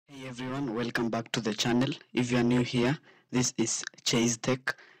everyone, welcome back to the channel. If you are new here, this is CHEIZ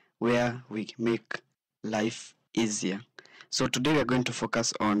Tech, where we make life easier. So today we are going to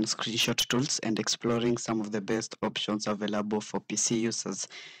focus on screenshot tools and exploring some of the best options available for PC users.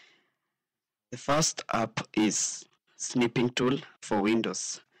 The first app is Snipping Tool for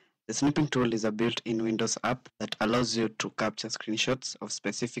Windows. The Snipping Tool is a built-in Windows app that allows you to capture screenshots of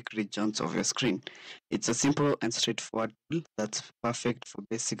specific regions of your screen. It's a simple and straightforward tool that's perfect for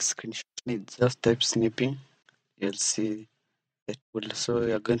basic screenshot needs. Just type snipping, you'll see the tool. So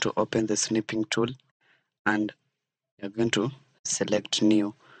you're going to open the snipping tool and you're going to select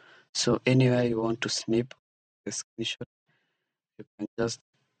new. So anywhere you want to snip the screenshot, you can just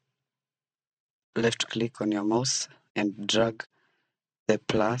left click on your mouse and drag the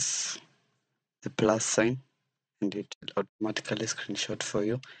plus sign, and it will automatically screenshot for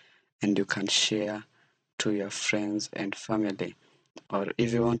you, and you can share to your friends and family. Or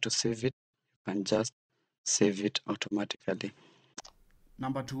if you want to save it, you can just save it automatically.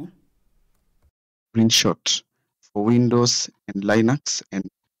 Number 2, Screenshot for Windows and Linux and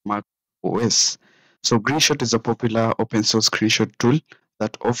Mac OS. So Screenshot is a popular open source screenshot tool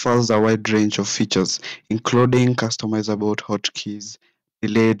that offers a wide range of features, including customizable hotkeys,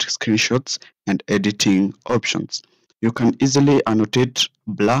 delayed screenshots, and editing options. You can easily annotate,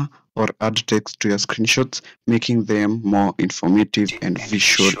 blur, or add text to your screenshots, making them more informative and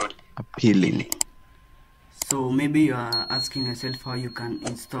visual appealing. So maybe you are asking yourself how you can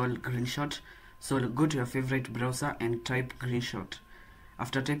install Screenshot. So go to your favorite browser and type Screenshot.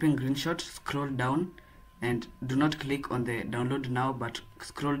 After typing Screenshot, scroll down and do not click on the download now, but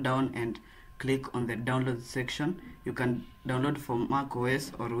scroll down and click on the download section. You can download from Mac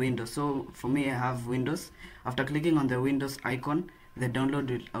OS or Windows. So for me, I have Windows. After clicking on the Windows icon, the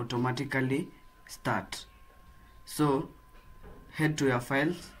download will automatically start. So head to your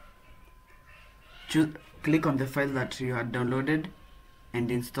files, click on the file that you had downloaded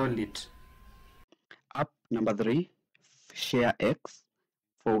and install it. App number 3, CHEIZ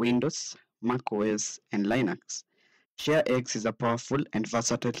for Windows, Mac OS, and Linux. CHEIZ is a powerful and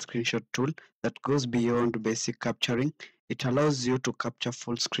versatile screenshot tool that goes beyond basic capturing. It allows you to capture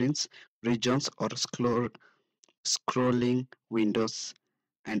full screens, regions, or scrolling windows,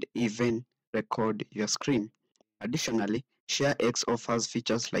 and even record your screen. Additionally, CHEIZ offers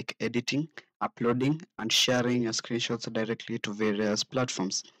features like editing, uploading, and sharing your screenshots directly to various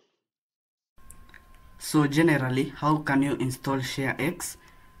platforms. So generally, how can you install CHEIZ?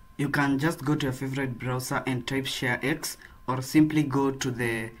 You can just go to your favorite browser and type CHEIZ, or simply go to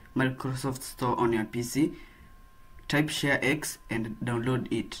the Microsoft Store on your PC, type CHEIZ and download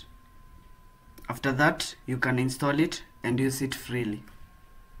it. After that, you can install it and use it freely.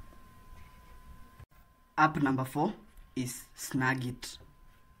 App number 4 is Snagit.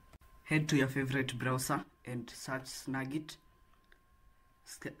 Head to your favorite browser and search Snagit.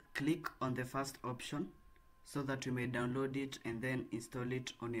 Click on the first option so that you may download it and then install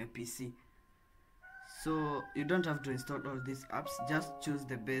it on your PC. So you don't have to install all these apps, just choose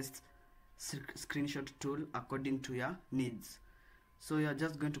the best screenshot tool according to your needs. So you are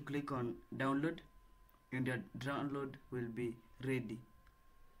just going to click on download and your download will be ready.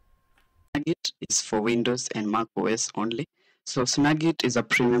 Snagit is for Windows and Mac OS only. So Snagit is a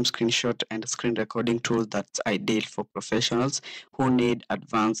premium screenshot and screen recording tool that's ideal for professionals who need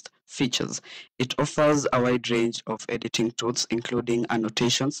advanced features. It offers a wide range of editing tools, including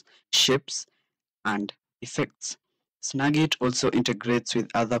annotations, shapes, and effects. Snagit also integrates with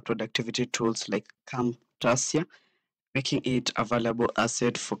other productivity tools like Camtasia, making it a valuable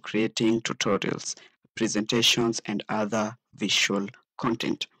asset for creating tutorials, presentations, and other visual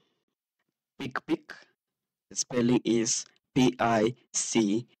content. PicPic, the spelling is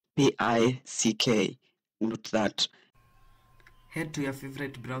P-I-C-P-I-C-K. Note that. Head to your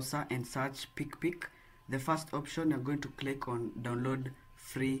favorite browser and search PicPic. The first option, you're going to click on download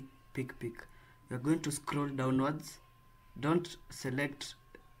free PicPic. You're going to scroll downwards. Don't select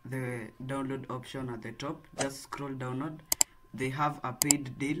the download option at the top, just scroll downward. They have a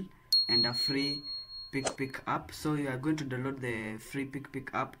paid deal and a free PicPic app. So you are going to download the free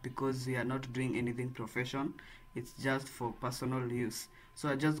PicPic app because we are not doing anything professional. It's just for personal use. So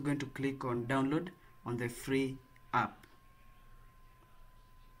I'm just going to click on download on the free app.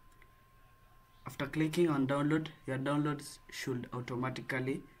 After clicking on download, your downloads should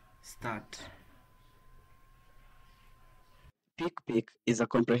automatically start. PicPic is a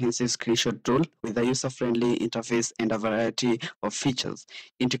comprehensive screenshot tool with a user-friendly interface and a variety of features.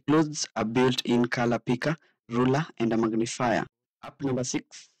 It includes a built-in color picker, ruler, and a magnifier. App number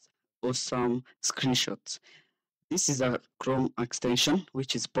 6, Awesome Screenshots. This is a Chrome extension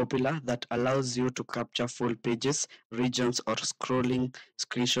which is popular that allows you to capture full pages, regions, or scrolling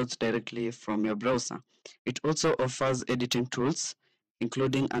screenshots directly from your browser. It also offers editing tools,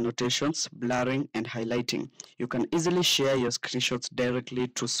 including annotations, blurring, and highlighting. You can easily share your screenshots directly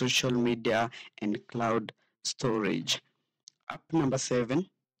to social media and cloud storage. App number 7,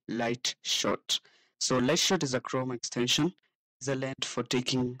 Lightshot. So Lightshot is a Chrome extension excellent for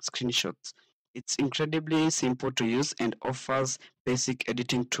taking screenshots. It's incredibly simple to use and offers basic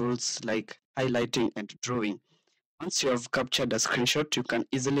editing tools like highlighting and drawing. Once you have captured a screenshot, you can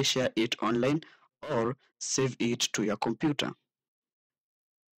easily share it online or save it to your computer.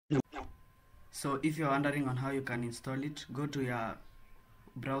 So if you're wondering on how you can install it, go to your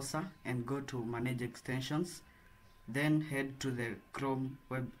browser and go to manage extensions, then head to the Chrome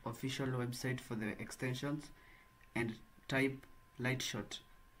web official website for the extensions and type Lightshot.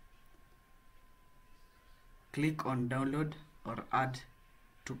 Click on download or add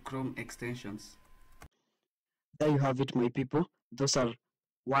to Chrome extensions. There you have it, my people. Those are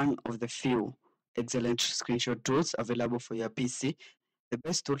one of the few excellent screenshot tools available for your PC. The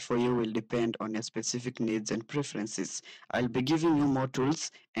best tool for you will depend on your specific needs and preferences. I'll be giving you more tools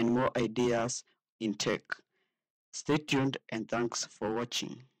and more ideas in tech. Stay tuned and thanks for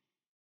watching.